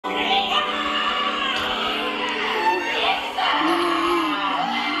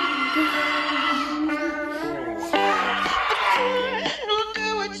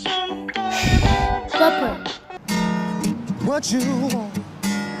what you want,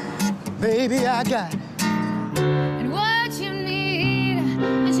 baby, I got it. And what you need,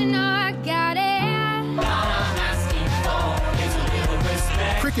 and you know I got it. All I'm asking for is a little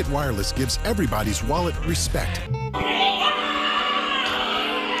respect. Cricket Wireless gives everybody's wallet respect.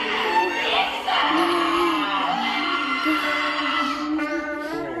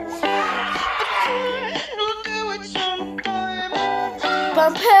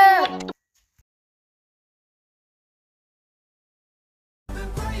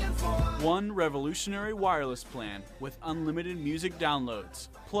 One revolutionary wireless plan with unlimited music downloads,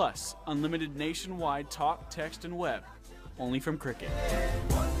 plus unlimited nationwide talk, text, and web. Only from Cricket.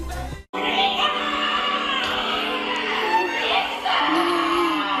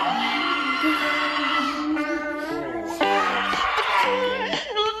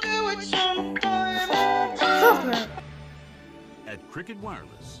 At Cricket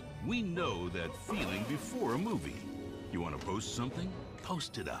Wireless, we know that feeling before a movie. You want to post something?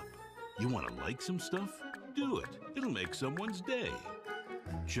 Post it up. You want to like some stuff? Do it. It'll make someone's day.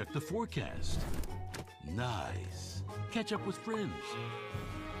 Check the forecast. Nice. Catch up with friends.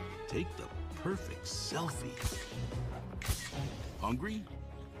 Take the perfect selfie. Hungry?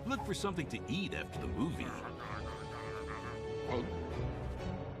 Look for something to eat after the movie.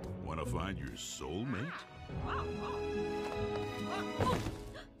 Want to find your soulmate?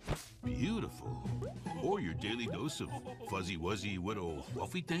 Beautiful. Or your daily dose of fuzzy-wuzzy widow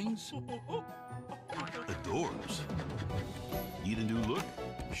fluffy things? Adorbs. Need a new look?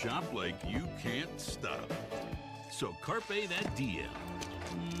 Shop like you can't stop. So carpe that DM.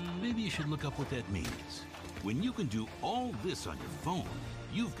 Maybe you should look up what that means. When you can do all this on your phone,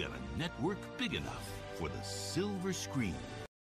 you've got a network big enough for the silver screen.